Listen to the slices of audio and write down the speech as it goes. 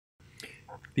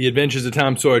The Adventures of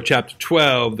Tom Sawyer, Chapter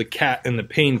 12, The Cat and the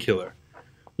Painkiller.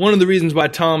 One of the reasons why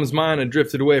Tom's mind had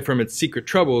drifted away from its secret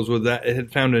troubles was that it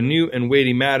had found a new and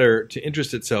weighty matter to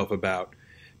interest itself about.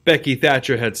 Becky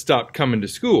Thatcher had stopped coming to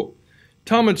school.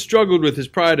 Tom had struggled with his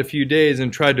pride a few days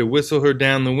and tried to whistle her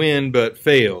down the wind, but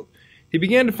failed. He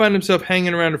began to find himself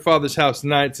hanging around her father's house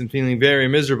nights and feeling very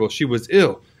miserable. She was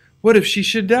ill. What if she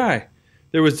should die?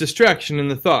 There was distraction in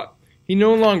the thought. He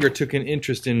no longer took an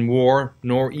interest in war,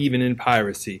 nor even in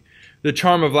piracy. The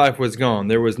charm of life was gone.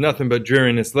 There was nothing but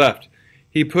dreariness left.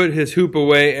 He put his hoop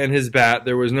away and his bat.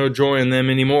 There was no joy in them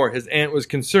any more. His aunt was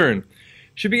concerned.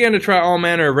 She began to try all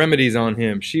manner of remedies on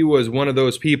him. She was one of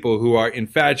those people who are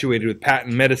infatuated with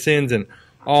patent medicines and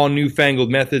all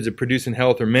newfangled methods of producing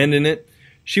health or mending it.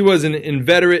 She was an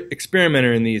inveterate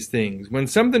experimenter in these things. When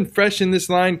something fresh in this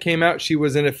line came out, she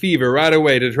was in a fever right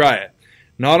away to try it.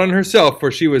 Not on herself,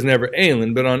 for she was never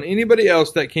ailing, but on anybody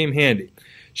else that came handy.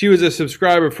 She was a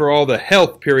subscriber for all the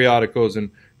health periodicals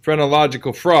and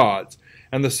phrenological frauds,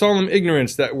 and the solemn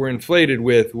ignorance that were inflated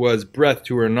with was breath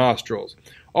to her nostrils.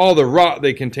 All the rot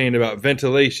they contained about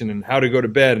ventilation and how to go to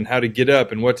bed and how to get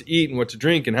up and what to eat and what to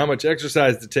drink and how much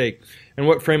exercise to take and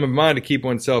what frame of mind to keep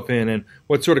oneself in and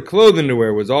what sort of clothing to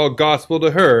wear was all gospel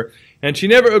to her, and she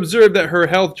never observed that her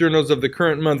health journals of the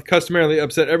current month customarily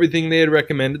upset everything they had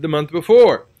recommended the month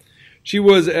before. She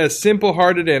was as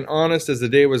simple-hearted and honest as the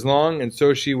day was long, and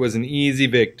so she was an easy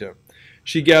victim.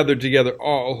 She gathered together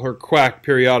all her quack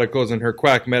periodicals and her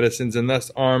quack medicines, and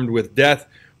thus armed with death,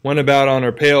 went about on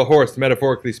her pale horse,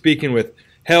 metaphorically speaking, with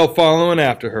hell following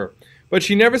after her. But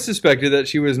she never suspected that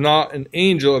she was not an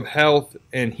angel of health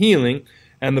and healing,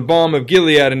 and the balm of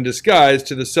Gilead in disguise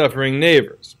to the suffering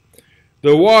neighbors.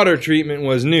 The water treatment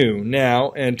was new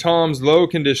now, and Tom's low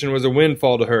condition was a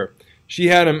windfall to her. She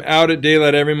had him out at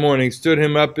daylight every morning, stood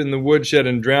him up in the woodshed,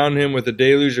 and drowned him with a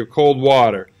deluge of cold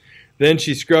water. Then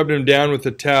she scrubbed him down with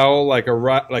a towel like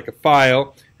a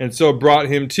file, and so brought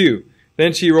him to.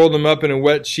 Then she rolled him up in a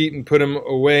wet sheet and put him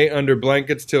away under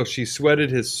blankets till she sweated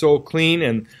his soul clean,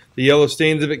 and the yellow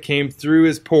stains of it came through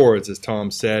his pores, as Tom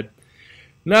said.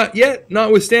 Not yet,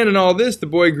 notwithstanding all this, the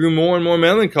boy grew more and more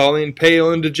melancholy and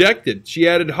pale and dejected. She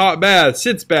added hot baths,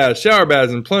 sitz baths, shower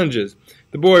baths, and plunges.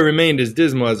 The boy remained as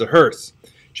dismal as a hearse.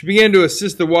 She began to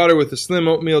assist the water with a slim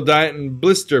oatmeal diet and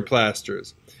blister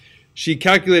plasters. She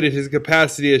calculated his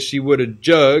capacity as she would a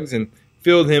jug's and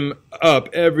filled him up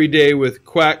every day with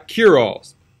quack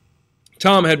cure-alls.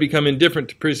 Tom had become indifferent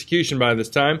to persecution by this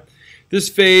time. This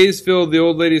phase filled the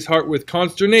old lady's heart with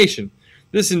consternation.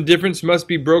 This indifference must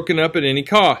be broken up at any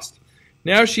cost.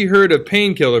 Now she heard of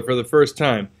painkiller for the first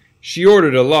time. She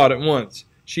ordered a lot at once.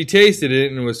 She tasted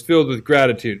it and was filled with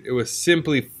gratitude. It was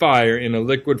simply fire in a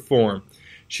liquid form.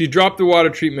 She dropped the water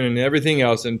treatment and everything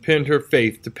else and pinned her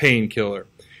faith to painkiller.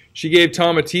 She gave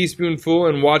Tom a teaspoonful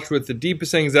and watched with the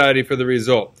deepest anxiety for the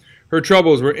result. Her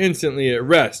troubles were instantly at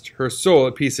rest, her soul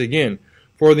at peace again,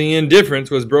 for the indifference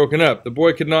was broken up. The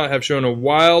boy could not have shown a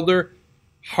wilder,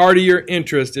 heartier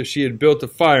interest if she had built a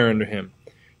fire under him.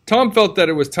 Tom felt that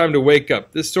it was time to wake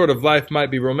up. This sort of life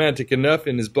might be romantic enough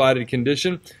in his blighted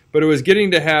condition, but it was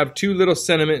getting to have too little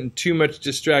sentiment and too much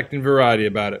distracting variety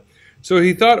about it. So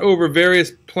he thought over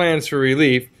various plans for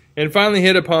relief, and finally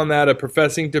hit upon that of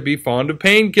professing to be fond of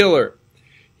painkiller.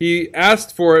 He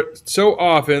asked for it so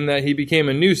often that he became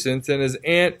a nuisance, and his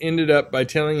aunt ended up by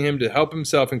telling him to help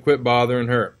himself and quit bothering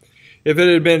her. If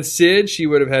it had been Sid, she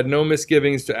would have had no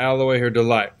misgivings to alloy her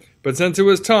delight. But since it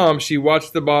was Tom, she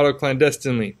watched the bottle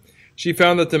clandestinely. She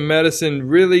found that the medicine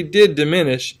really did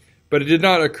diminish, but it did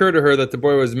not occur to her that the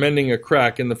boy was mending a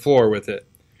crack in the floor with it.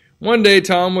 One day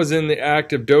Tom was in the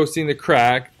act of dosing the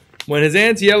crack when his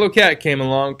aunt's yellow cat came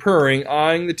along, purring,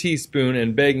 eyeing the teaspoon,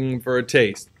 and begging for a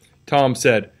taste. Tom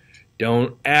said,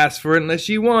 "Don't ask for it unless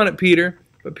you want it, Peter."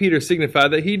 But Peter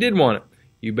signified that he did want it.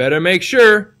 "You better make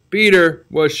sure." Peter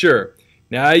was sure.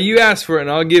 "Now you ask for it and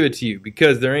I'll give it to you,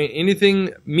 because there ain't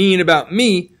anything mean about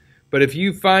me, but if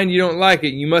you find you don't like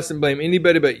it, you mustn't blame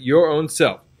anybody but your own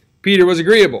self." Peter was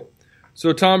agreeable.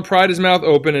 So Tom pried his mouth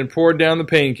open and poured down the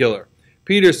painkiller.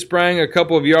 Peter sprang a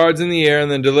couple of yards in the air and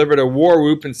then delivered a war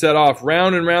whoop and set off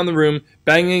round and round the room,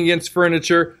 banging against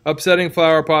furniture, upsetting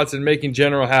flower pots, and making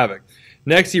general havoc.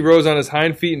 Next he rose on his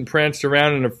hind feet and pranced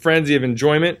around in a frenzy of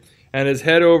enjoyment, and his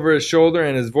head over his shoulder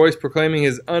and his voice proclaiming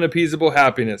his unappeasable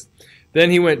happiness.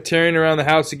 Then he went tearing around the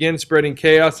house again, spreading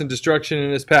chaos and destruction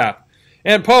in his path.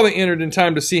 Aunt Polly entered in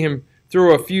time to see him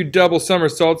throw a few double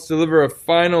somersaults, deliver a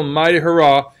final mighty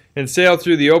hurrah, and sail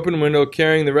through the open window,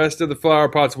 carrying the rest of the flower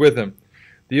pots with him.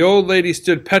 The old lady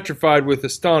stood petrified with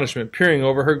astonishment, peering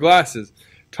over her glasses.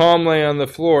 Tom lay on the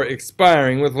floor,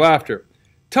 expiring with laughter.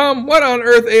 "Tom, what on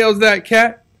earth ails that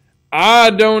cat?" "I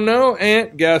don't know,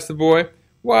 Aunt," gasped the boy.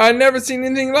 "Why, I never seen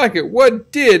anything like it.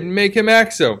 What did make him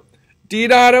act so?"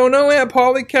 "'Deed I don't know, Aunt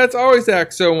Polly. Cats always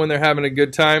act so when they're having a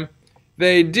good time."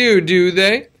 "They do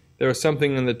they?" There was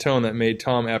something in the tone that made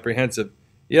Tom apprehensive.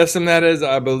 "Yes'm, that is,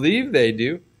 I believe they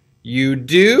do." "You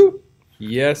do?"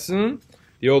 "Yes'm."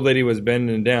 The old lady was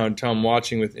bending down, Tom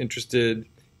watching with interest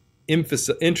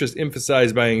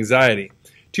emphasized by anxiety.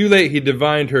 Too late he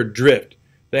divined her drift.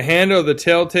 The handle of the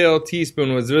telltale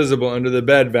teaspoon was visible under the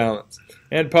bed valance.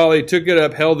 Aunt Polly took it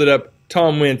up, held it up.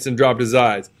 Tom winced and dropped his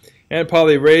eyes. Aunt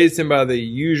Polly raised him by the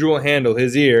usual handle,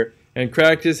 his ear, and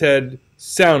cracked his head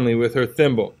soundly with her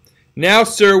thimble. "Now,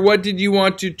 sir, what did you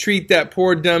want to treat that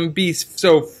poor dumb beast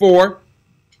so for?"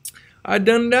 "I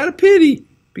done it out of pity,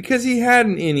 because he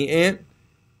hadn't any, Aunt."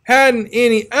 "Hadn't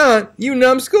any, Aunt, you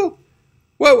numbskull?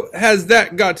 What has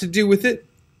that got to do with it?"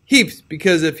 "Heaps,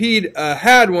 because if he'd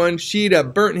had one, she'd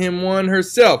burnt him one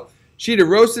herself. She'd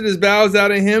roasted his bowels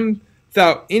out of him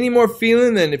 'thout any more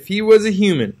feeling than if he was a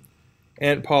human."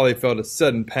 Aunt Polly felt a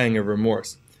sudden pang of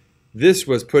remorse. This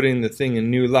was putting the thing in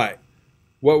new light.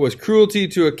 What was cruelty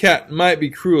to a cat might be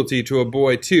cruelty to a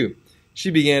boy, too.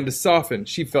 She began to soften.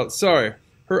 She felt sorry.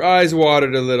 Her eyes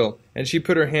watered a little, and she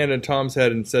put her hand on Tom's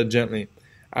head and said gently,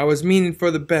 "I was meaning for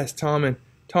the best, Tom, and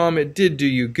Tom, it did do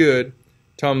you good."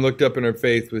 Tom looked up in her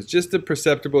face with just a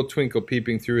perceptible twinkle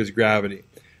peeping through his gravity.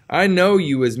 "I know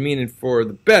you was meaning for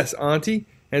the best, Auntie,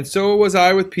 and so was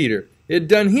I with Peter. It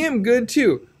done him good,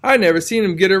 too. I never seen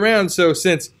him get around so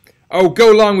since—" "Oh,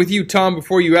 go along with you, Tom,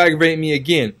 before you aggravate me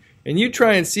again. And you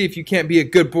try and see if you can't be a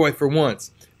good boy for once.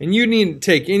 And you needn't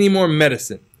take any more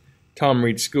medicine." Tom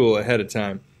reached school ahead of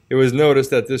time. It was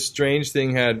noticed that this strange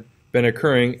thing had been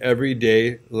occurring every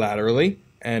day latterly,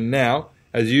 and now,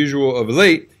 as usual of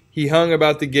late, he hung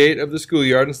about the gate of the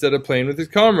schoolyard instead of playing with his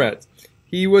comrades.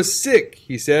 He was sick,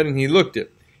 he said, and he looked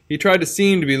it. He tried to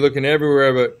seem to be looking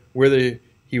everywhere but where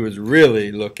he was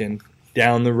really looking,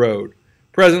 down the road.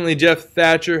 Presently Jeff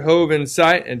Thatcher hove in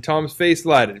sight, and Tom's face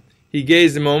lighted. He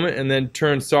gazed a moment and then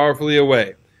turned sorrowfully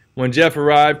away. When Jeff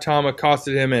arrived, Tom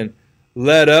accosted him and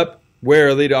led up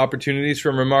warily to opportunities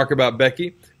for remark about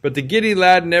Becky, but the giddy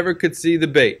lad never could see the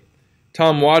bait.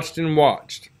 Tom watched and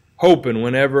watched, hoping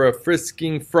whenever a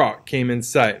frisking frock came in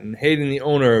sight, and hating the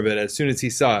owner of it as soon as he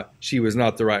saw she was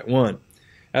not the right one.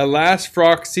 At last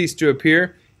Frock ceased to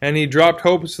appear, and he dropped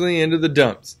hopelessly into the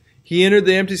dumps. He entered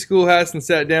the empty schoolhouse and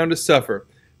sat down to suffer.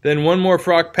 Then one more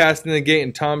Frock passed in the gate,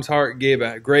 and Tom's heart gave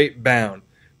a great bound.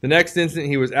 The next instant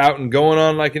he was out and going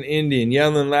on like an Indian,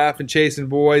 yelling, laughing, chasing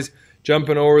boys,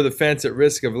 jumping over the fence at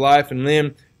risk of life and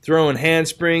limb, throwing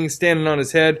handsprings, standing on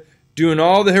his head, doing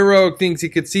all the heroic things he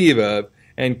could conceive of,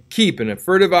 and keeping a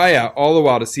furtive eye out all the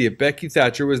while to see if Becky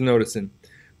Thatcher was noticing.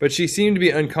 But she seemed to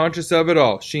be unconscious of it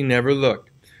all. She never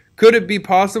looked. Could it be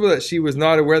possible that she was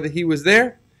not aware that he was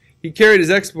there? He carried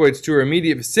his exploits to her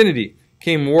immediate vicinity,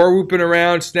 came war-whooping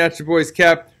around, snatched the boy's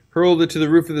cap, hurled it to the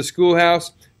roof of the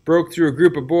schoolhouse, broke through a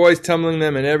group of boys, tumbling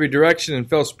them in every direction, and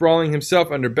fell sprawling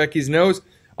himself under Becky's nose,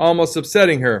 almost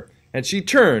upsetting her. And she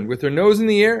turned, with her nose in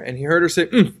the air, and he heard her say,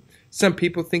 "Some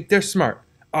people think they're smart,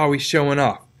 always showing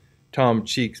off."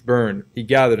 Tom's cheeks burned. He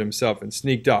gathered himself and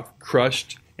sneaked off,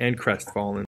 crushed and crestfallen.